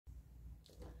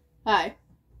Hi,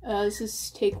 this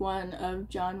is take one of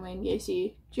John Wayne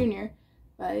Gacy Jr.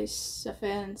 by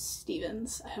Sufjan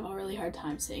Stevens. I have a really hard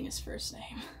time saying his first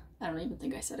name. I don't even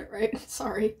think I said it right.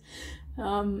 Sorry.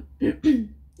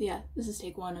 Yeah, this is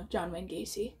take one of John Wayne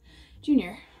Gacy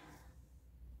Jr.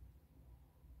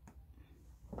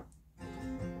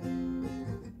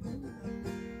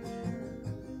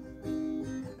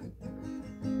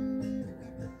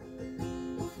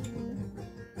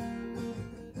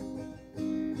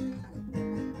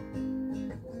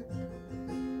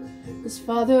 His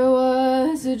father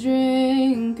was a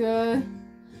drinker,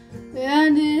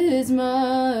 and his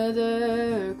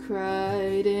mother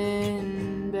cried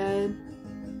in bed,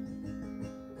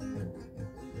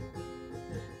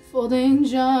 folding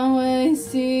John Wayne's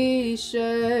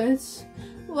t-shirts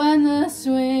when the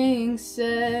swing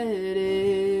said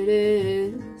it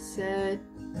is said.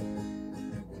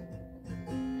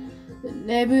 The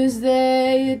neighbors,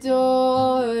 they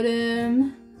adored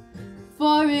him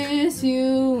for his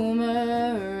humor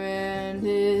and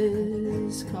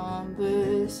his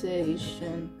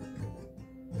conversation.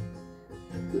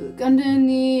 Look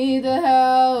underneath the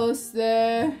house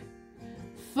there,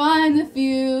 find the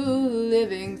few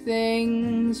living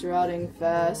things rotting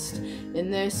fast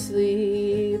in their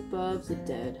sleep of the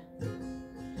dead.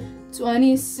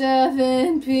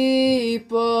 27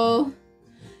 people,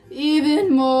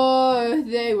 even more,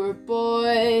 they were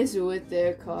boys with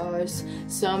their cars,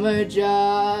 summer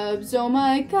jobs. Oh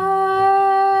my God,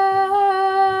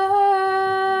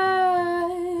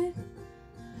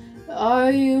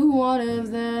 are you one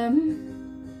of them?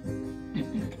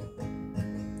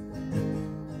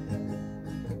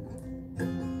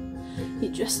 He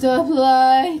dressed up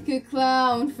like a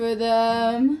clown for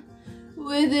them,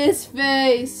 with his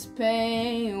face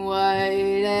paint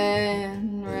white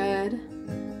and red.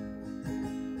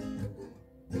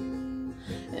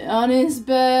 On his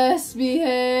best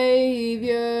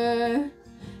behavior,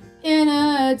 in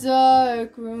a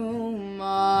dark room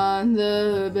on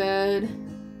the bed,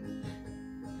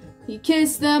 he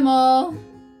kissed them all.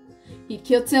 He'd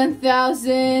killed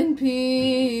 10,000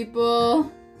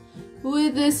 people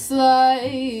with the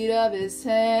sleight of his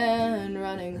hand,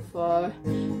 running far,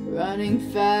 running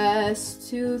fast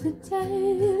to the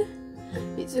dead.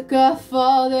 He took off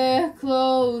all their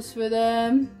clothes for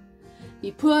them.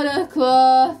 He put a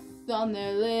cloth on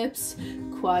their lips,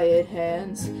 quiet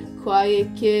hands,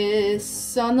 quiet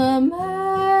kiss on the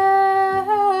mouth.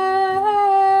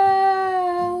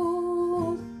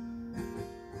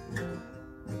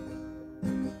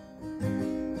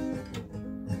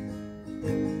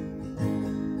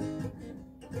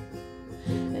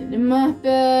 And in my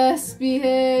best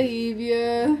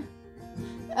behavior,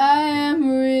 I am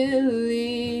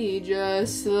really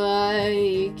just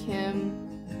like him.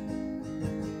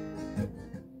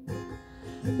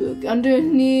 Look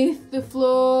underneath the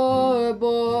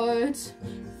floorboards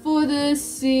for the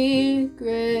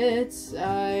secrets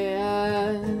I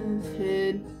have.